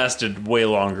they Nine-Nine. lasted way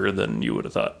longer than you would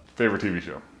have thought. Favorite TV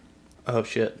show? oh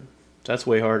shit, that's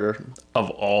way harder. Of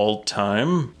all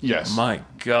time? Yes. My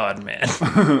God, man.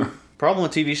 Problem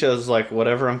with TV shows is like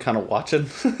whatever I'm kind of watching.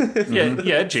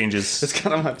 yeah, it changes. It's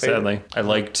kind of my favorite. Sadly, I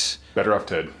liked Better Off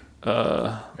Ted.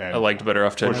 I liked Better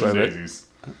Off Ted Push quite a bit. Daisies.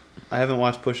 I haven't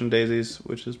watched Pushing Daisies,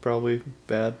 which is probably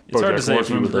bad. It's hard to BoJack say if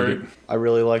you Horseman's would like great. I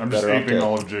really like I'm just Better Off aping Dead.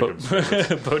 all of Jacob's. favorites.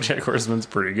 BoJack Horseman's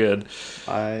pretty good.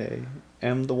 I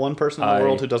am the one person in the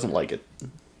world who doesn't like it.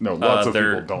 No, lots of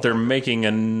they're people don't. they're making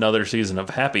another season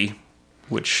of Happy,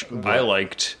 which I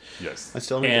liked. Yes. I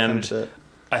still need to And finish it.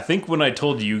 I think when I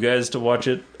told you guys to watch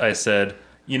it, I said,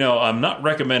 I'm not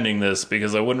recommending this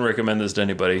because I wouldn't recommend this to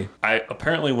anybody.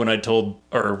 Apparently when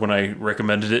I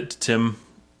recommended it to Tim,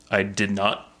 I did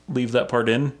not leave that part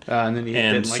in. And then you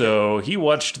And didn't like it. so he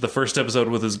watched the first episode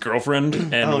with his girlfriend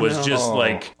and Oh, was no. just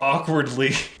like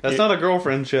awkwardly. That's not a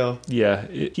girlfriend show. Yeah,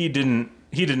 he didn't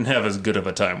have as good of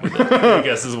a time with it, I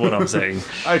guess is what I'm saying.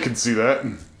 I can see that.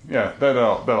 Yeah, that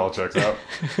all checks out.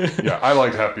 Yeah, I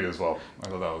liked Happy as well. I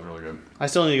thought that was really good. I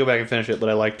still need to go back and finish it, but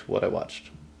I liked what I watched.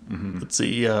 Let's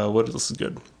see, what else is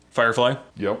good? Firefly,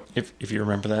 Yep. if you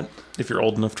remember that. If you're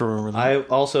old enough to remember that. I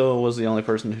also was the only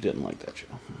person who didn't like that show.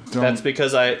 Don't- That's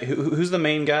because who's the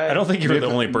main guy? I don't think you're the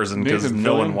Nathan- only person because Nathan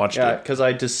no Fillion? one watched Yeah, it. because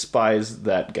I despise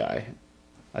that guy.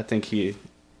 I think he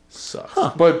sucks.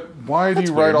 But why do you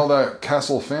write weird. all that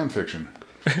Castle fan fiction?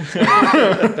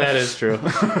 That is true.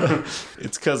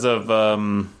 It's because of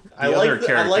I like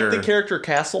the character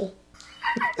Castle.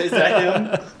 Is that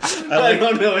him? I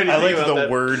don't know anything I like about the that.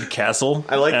 word castle.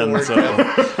 I like the and word so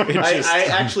castle. it just- I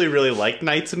actually really like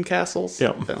knights and castles.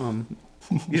 Yep.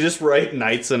 You just write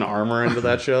knights and armor into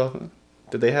that show.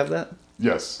 Did they have that?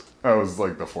 Yes. That was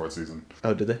like the 4th season.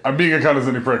 Oh, did they? I'm being a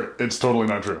condescending prick. It's totally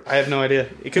not true. I have no idea.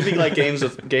 It could be like Game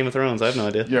of Thrones. I have no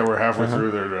idea. Yeah, we're halfway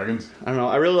through there, Dragons. I don't know.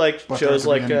 I really like But shows there's a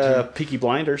like beginning, too. Peaky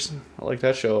Blinders. I like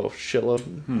that show a shitload.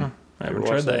 I haven't watched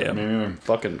tried that that? yet. Me neither.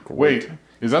 Fucking great. Wait,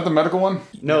 is that the medical one?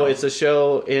 No, it's a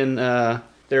show in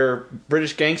they're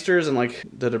British gangsters in like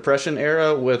the Depression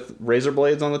era with razor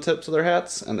blades on the tips of their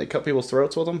hats, and they cut people's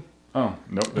throats with them. Oh,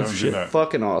 nope, haven't seen shit. that.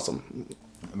 Fucking awesome.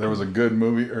 There was a good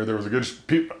movie, or there was a good...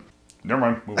 Never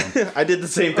mind, move on. I did the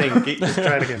same thing. Keep just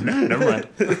trying again. Never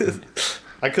mind.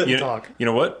 I couldn't talk. You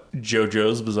know what?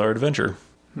 JoJo's Bizarre Adventure.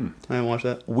 I didn't watch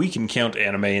that. We can count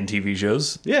anime and TV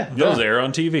shows. Yeah, Those Yeah. air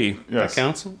on TV. Yes. that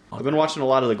counts. I've been watching a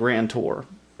lot of the Grand Tour,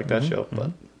 like that show,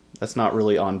 but that's not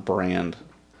really on brand.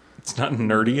 It's not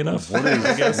nerdy enough. What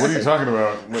are you talking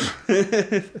about? What-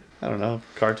 I don't know,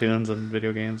 cartoons and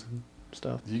video games and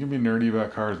stuff. You can be nerdy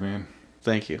about cars, man.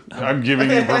 Thank you. I'm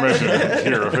giving you permission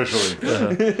here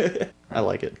officially. I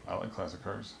like it. I like classic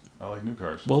cars. I like new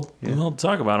cars. Well, we'll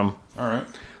talk about them. All right.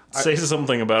 Say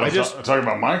something about them. Talking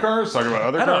about my cars? Talking about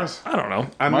other cars? I don't know.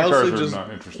 I'm My mostly cars are just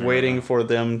not interesting waiting right now. for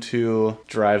them to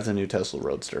drive the new Tesla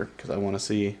Roadster because I want to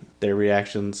see their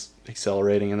reactions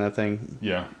accelerating in that thing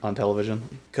Yeah. on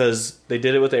television. Because they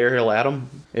did it with the Ariel Atom.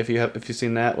 If you've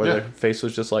seen that, where Yeah. their face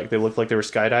was just like they looked like they were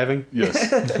skydiving,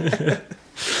 Yes.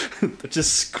 they're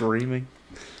just screaming.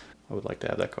 I would like to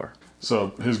have that car.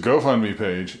 So his GoFundMe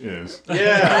page is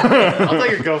Yeah, I'll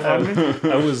take a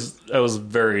GoFundMe. I was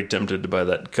very tempted to buy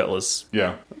that Cutlass.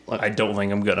 yeah. I don't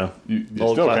think I'm gonna. You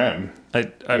Old still cla- can.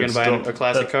 I'm You're gonna buy a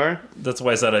classic car? That's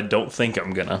why I said I don't think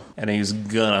I'm gonna, and I use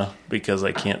gonna because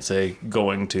I can't say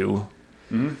going to.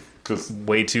 Because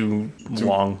Way too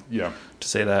long yeah, to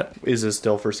say that. Is this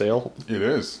still for sale? it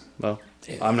is. Well,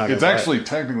 I'm not. Gonna It's buy it. actually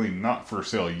technically not for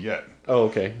sale yet, Oh,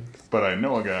 okay. but I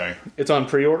know a guy. It's on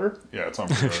pre-order. Yeah, it's on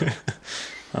pre-order.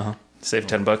 Save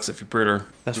 $10 if you pre-order.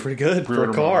 That's pretty good for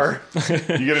Pre-order a car.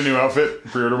 You get a new outfit,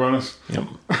 pre-order bonus. Yep.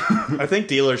 I think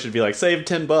dealers should be like, save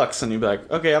 $10, and you'd be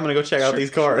like, okay, I'm gonna go check out these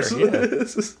cars. sure,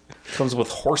 Comes with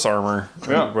horse armor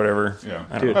or Yeah. whatever. Yeah,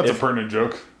 I don't know. that's if- a pertinent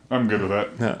joke. I'm good with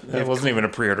that. No, it wasn't even a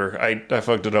pre-order. I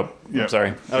fucked it up. Yeah. I'm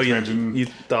sorry. Oh, Expansion, you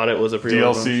thought it was a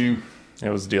pre-order? DLC. It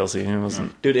was DLC. It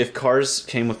wasn't. Dude, if cars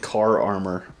came with car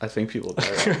armor, I think people would buy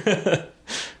it.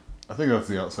 I think that's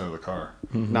the outside of the car.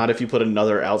 Not if you put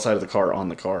another outside of the car on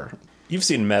the car. You've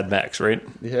seen Mad Max, right?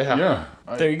 Yeah. Yeah.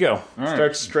 There you go. All right.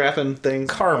 Start strapping things.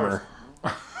 Carmer.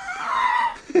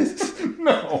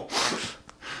 No.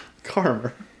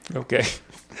 Carmer. Okay.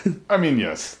 I mean,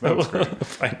 yes. That was great.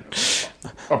 Fine.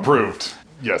 Approved.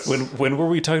 Yes. When were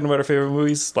we talking about our favorite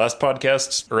movies? Last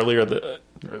podcast? Earlier?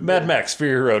 Mad Max,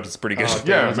 Fury Road is pretty good.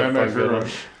 Yeah, That's a Mad Max fun Fury good Road.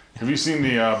 one. Have you seen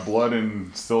the Blood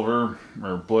and Silver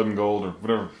or Blood and Gold or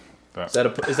whatever?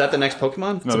 Is that the next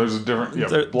Pokemon? No, there's a different. Yeah,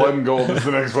 They're- Blood and Gold is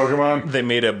the next Pokemon. They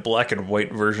made a black and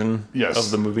white version Yes.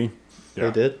 of the movie. Yeah.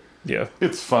 They did? Yeah.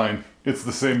 It's fine. It's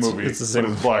the same movie. it's the same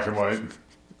But it's black and white.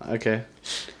 Okay.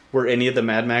 Were any of the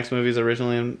Mad Max movies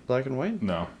originally in black and white?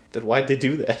 No. Then why'd they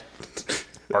do that?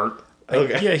 Art.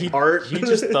 Okay. Yeah, he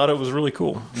just thought it was really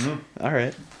cool. All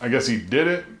right. I guess he did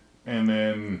it and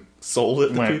then Sold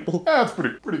it to went, people? it's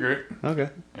pretty great. Okay.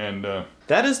 And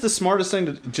That is the smartest thing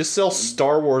to just sell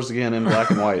Star Wars again in black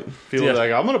and white. People Yeah. are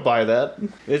like, I'm going to buy that.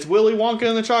 It's Willy Wonka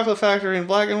and the Chocolate Factory in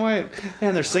black and white.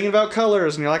 And they're singing about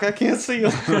colors. And you're like, I can't see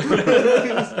them.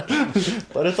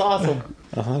 But it's awesome.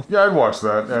 yeah, I'd watch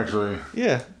that actually.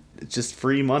 Yeah. It's just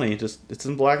free money. It's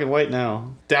in black and white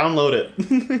now. Download it.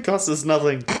 It costs us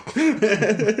nothing.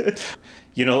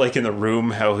 You know, like in The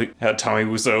Room, how Tommy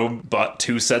Wiseau bought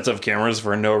 2 sets of cameras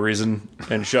for no reason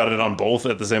and shot it on both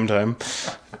at the same time.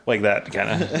 Like that,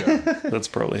 kind of. Yeah. That's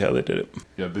probably how they did it.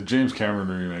 Yeah, the James Cameron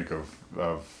remake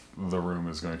of The Room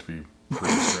is going to be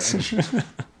pretty strange.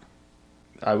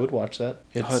 I would watch that.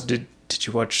 Did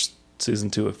you watch season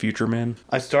 2 of Future Man?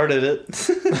 I started it.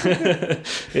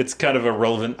 It's kind of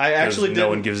irrelevant. I actually 'cause no didn't-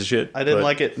 one gives a shit. I didn't but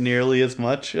like it nearly as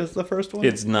much as the first one.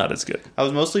 It's not as good. I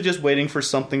was mostly just waiting for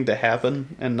something to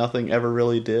happen, and nothing ever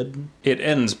really did. It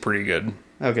ends pretty good,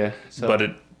 Okay, so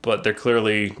but they're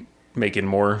clearly making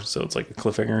more, so it's like a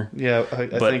cliffhanger. yeah, I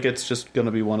but- think it's just going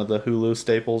to be one of the Hulu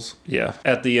staples. Yeah.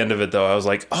 At the end of it, though, I was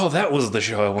like, "Oh, that was the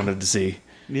show I wanted to see,"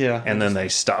 Yeah, and then they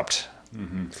stopped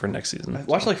for next season. I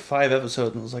watched like 5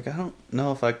 episodes, and I was like, I don't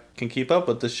know if I can keep up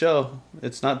with this show.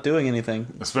 It's not doing anything.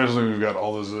 Especially when we've got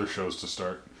all those other shows to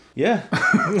start. Yeah,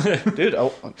 dude,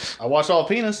 I watched all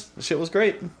Penis. The shit was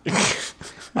great.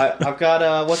 I've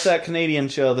got what's that Canadian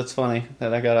show that's funny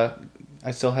that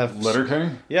I still have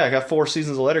Letterkenny? Yeah, I got 4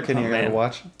 seasons of Letterkenny I gotta man.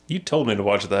 watch. You told me to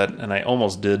watch that, and I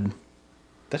almost did.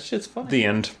 That shit's funny. The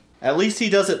end. At least he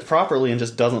does it properly and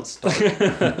just doesn't start.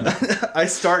 I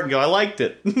start and go, I liked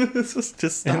it.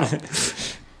 Just stop.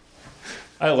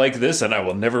 I like this, and I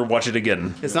will never watch it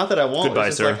again. It's not that I won't. Goodbye,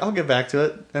 it's just sir. like, I'll get back to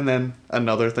it. And then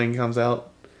another thing comes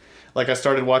out. Like I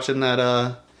started watching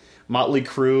that Motley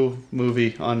Crue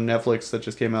movie on Netflix that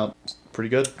just came out. It's pretty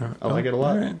good. I like it a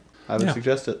lot. alright. I would Yeah.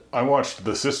 suggest it. I watched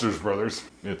The Sisters Brothers.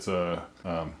 It's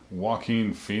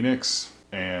Joaquin Phoenix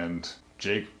and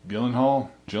Jake Gyllenhaal,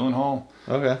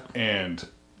 Okay. and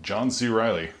John C.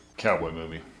 Reilly cowboy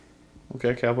movie.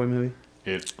 Okay, cowboy movie.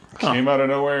 It came out of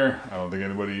nowhere. I don't think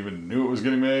anybody even knew it was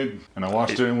getting made. And I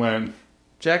watched it and went,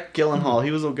 Jack Gyllenhaal. He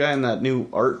was the guy in that new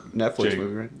art Netflix Jake.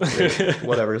 movie, right?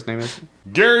 Whatever his name is.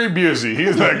 Gary Busey.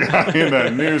 He's that guy in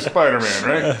that new Spider-Man,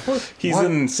 right? He's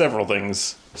in several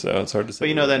things, so it's hard to say. But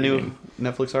you know what that you new mean.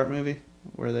 Netflix art movie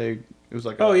where they it was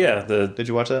like Oh yeah, the Did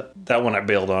you watch that? that one I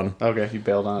bailed on. Okay, you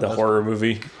bailed on it. The That's- horror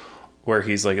movie where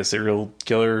he's like a serial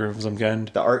killer of some kind.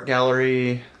 The art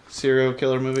gallery serial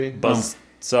killer movie.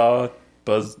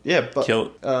 Yeah,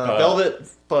 Kill- Velvet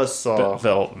Buzzsaw.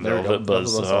 There we go, Velvet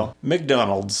Buzzsaw. Buzzsaw.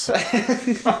 McDonald's.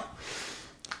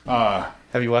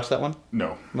 Have you watched that one?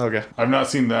 No. Okay. I've not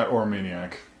seen that or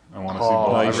Maniac. I want to see Oh,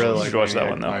 both. I you really should like watch that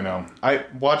Maniac. one though. I know. I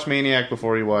watched Maniac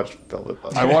before you watched Velvet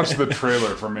Buzzsaw. I watched the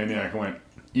trailer for Maniac and went,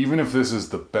 even if this is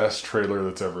the best trailer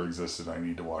that's ever existed, I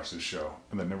need to watch this show.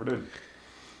 And then never did.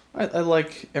 I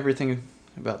like everything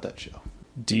about that show.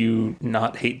 Do you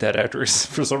not hate that actress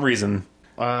for some reason?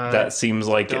 That seems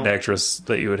like an don't. actress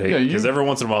that you would hate. Yeah, you- Because every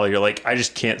once in a while you're like, I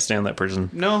just can't stand that person.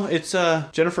 No, it's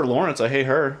Jennifer Lawrence. I hate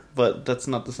her, but that's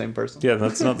not the same person. Yeah,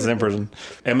 that's not the same person.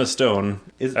 Emma Stone.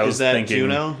 Is I was that thinking,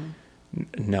 Juno?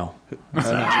 No.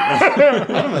 I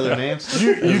don't know their names.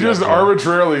 You just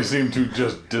arbitrarily seem to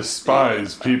just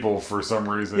despise people for some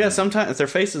reason. Yeah, sometimes their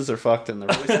faces are fucked and their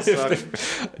voices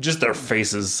suck. Just their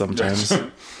faces sometimes.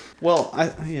 Well,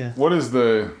 yeah. What is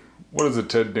the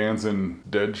Ted Danson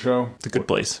dead show? The Good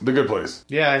Place. The Good Place.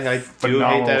 Yeah, I do Phenomenal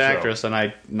hate that show. actress, and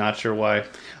I'm not sure why.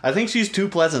 I think she's too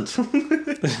pleasant.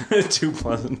 Too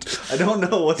pleasant. I don't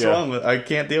know what's Yeah. wrong with I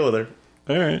can't deal with her.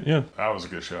 All right, yeah. That was a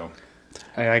good show.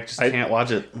 I just can't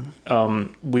watch it.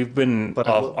 We've been But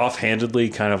I will- offhandedly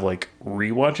kind of like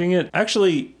rewatching it.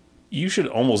 Actually, you should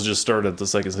almost just start at the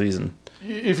second season.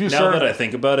 if you Now start, that I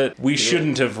think about it, we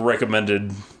shouldn't have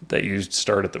recommended that you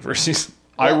start at the first season.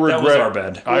 I regret. That was our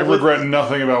bad. I regret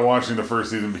nothing about watching the first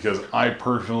season because I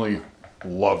personally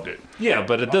loved it. Yeah,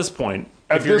 but at this point,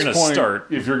 At if you're this going to point, start,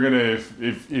 if you're gonna,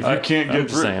 if you can't I'm get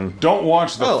just through, saying. don't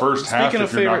watch the Oh, first half speaking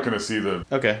if of you're not favorite- going to see the.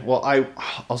 Okay, well,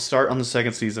 I'll start on the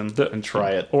second season and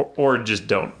try it. or just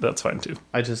don't. That's fine too.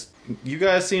 You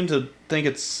guys seem to think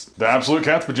it's The Absolute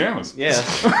Cat's pajamas.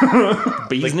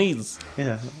 Bees knees.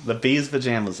 the bees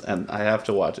pajamas, and I have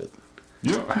to watch it.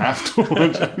 You don't have to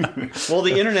watch anything. Well,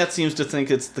 the internet seems to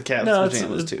think it's the cat's No,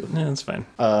 pajamas too. Yeah, it's fine.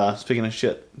 Speaking of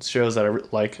shit, shows that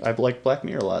I like Black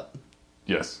Mirror a lot.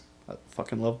 Yes, I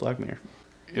fucking love Black Mirror.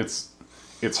 it's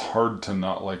hard to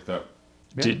not like that.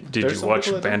 Did there's you some watch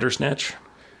people that don't. Bandersnatch?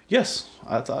 Yes,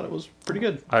 I thought it was pretty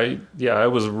good. I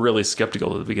was really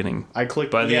skeptical at the beginning. I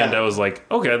clicked. By the end, I was like,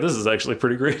 okay, this is actually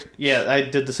pretty great. Yeah, I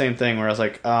did the same thing where I was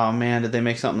like, oh man, did they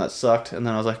make something that sucked? And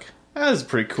then I was like, that was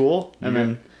pretty cool. And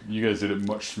then You guys did it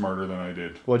much smarter than I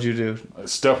did. what'd you do?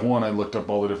 Step one, I looked up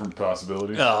all the different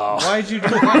possibilities. Oh, Why'd you do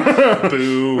that?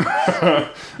 boo.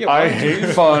 Yeah, I why'd you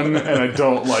hate fun and I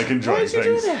don't like enjoying Why'd you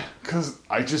do things. that? Because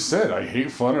I just said I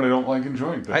hate fun and I don't like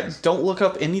enjoying things. Don't look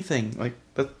up anything. Like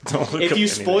Don't look if up you anything.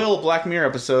 spoil a Black Mirror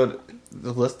episode,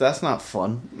 that's not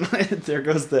fun. There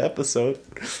goes the episode.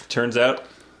 Turns out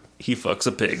he fucks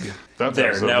a pig. That's there,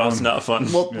 episode now one. it's not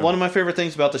fun. Well, one of my favorite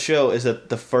things about the show is that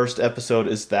the first episode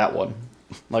is that one.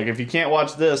 Like, if you can't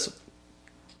watch this,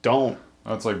 don't.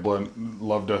 That's like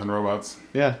Love, Death, and Robots.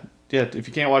 Yeah. If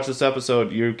you can't watch this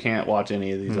episode, you can't watch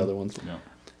any of these other ones.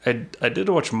 Yeah. I did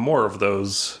watch more of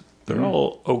those. They're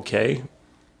all okay.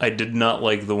 I did not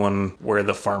like the one where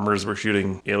the farmers were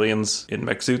shooting aliens in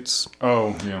mech suits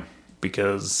Oh, yeah.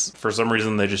 because for some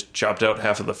reason they just chopped out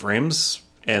half of the frames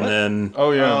and then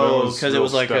Oh, yeah. Oh, that because it real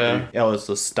was like steppy. it was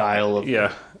the style of.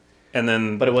 yeah, and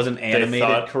then But it wasn't animated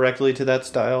thought- correctly to that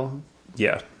style.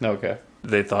 yeah, Okay.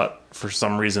 they thought for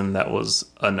some reason that was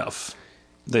enough.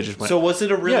 They just went So was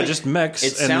it a really? yeah, just mechs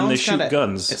It and then they sounds shoot kinda,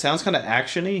 guns. It sounds kind of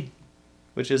actiony,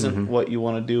 which isn't what you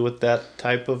want to do with that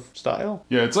type of style.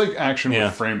 Yeah, it's like action Yeah.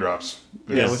 with frame drops.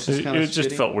 Yeah, It's- which is it, kinda it just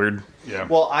shitty. felt weird. yeah.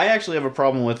 Well, I actually have a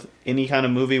problem with any kind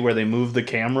of movie where they move the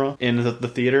camera in the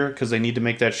theater because they need to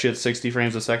make that shit 60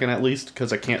 frames a second at least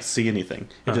because I can't see anything.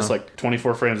 It's just like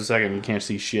 24 frames a second, you can't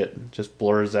see shit. It just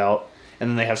blurs out. And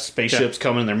then they have spaceships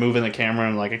coming, they're moving the camera,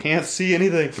 and like, I can't see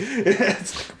anything.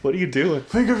 It's like, what are you doing?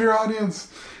 Think of your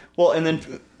audience. Well, and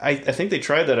then I think they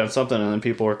tried that on something, and then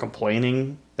people were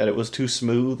complaining that it was too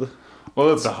smooth. Well,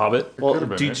 that's The Hobbit. Well, could've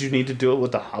been did it. you need to do it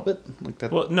with The Hobbit? Like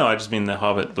that? Well, no, I just mean the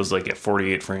Hobbit was like at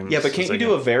 48 frames. Yeah, but can't a you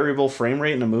do a variable frame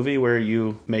rate in a movie where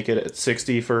you make it at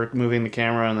 60 for moving the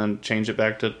camera and then change it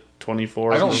back to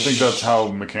 24? I don't think that's how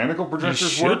mechanical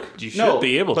projectors work. You should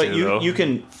be able but to, you, though. you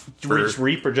can For- just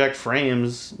reproject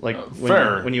frames like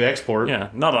fair. when you export. Yeah,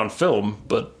 not on film,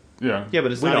 but Yeah. Yeah,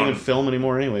 but it's We not don't- even film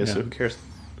anymore anyway, so Yeah. who cares?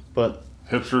 But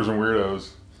Hipsters and weirdos.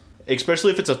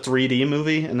 especially if it's a 3D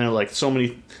movie and there are like so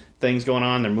many things going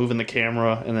on, they're moving the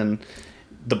camera and then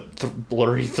the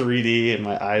blurry 3D and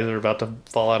my eyes are about to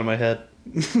fall out of my head.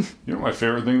 You know my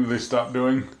favorite thing that they stopped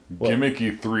doing? What?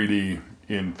 Gimmicky 3D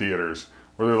in theaters.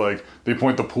 Where they're like, they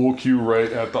point the pool cue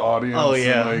right at the audience. Oh,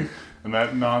 yeah. And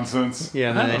that nonsense. Yeah,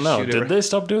 and I then don't they know. shoot Did it. they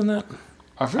stop doing that?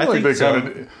 I feel I like think they so. kind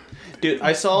of... Dude,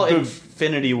 I saw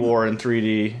Infinity War in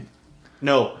 3D.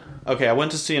 No. Okay, I went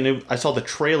to see I saw the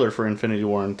trailer for Infinity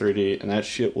War in 3D, and that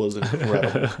shit was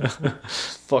incredible.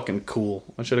 It's fucking cool.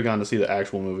 I should have gone to see the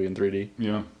actual movie in 3D.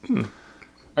 Yeah.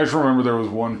 I just remember there was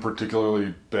one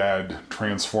particularly bad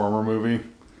Transformer movie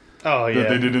Oh, that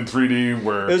they did in 3D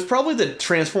where It was probably the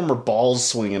Transformer balls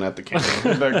swinging at the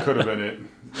camera. that could have been it.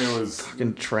 It was,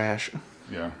 Fucking trash.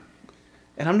 yeah.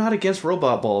 And I'm not against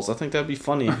robot balls. I think that'd be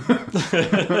funny.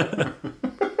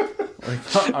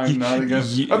 I'm not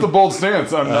against... That's a bold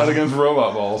stance. I'm not against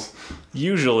robot balls.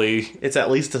 Usually, It's at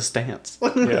least a stance.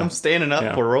 I'm standing up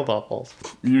Yeah. for robot balls.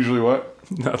 Usually what?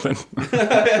 nothing.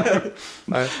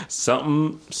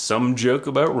 Some joke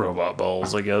about robot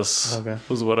balls, I guess, Okay.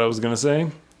 was what I was going to say.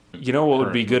 You know what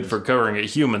would be good for covering a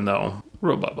human, though?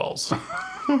 Robot balls.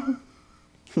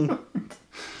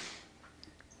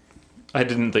 I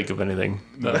didn't think of anything.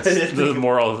 That's the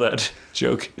moral of that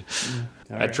joke.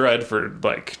 I tried for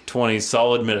like 20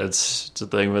 solid minutes to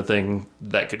think of a thing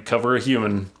that could cover a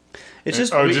human. It's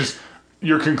just, Oh,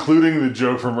 you're concluding the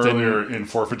joke from earlier in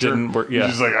forfeiture. didn't work, yeah. You're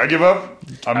just like, I give up.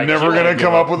 I'm I never can't going to give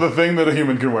come up. up with a thing that a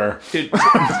human can wear. dude,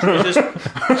 it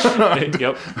just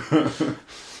Yep.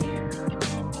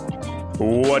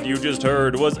 What you just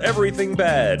heard was Everything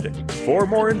Bad. For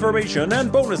more information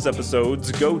and bonus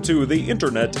episodes, go to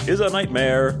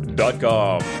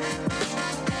theinternetisAnightmare.com.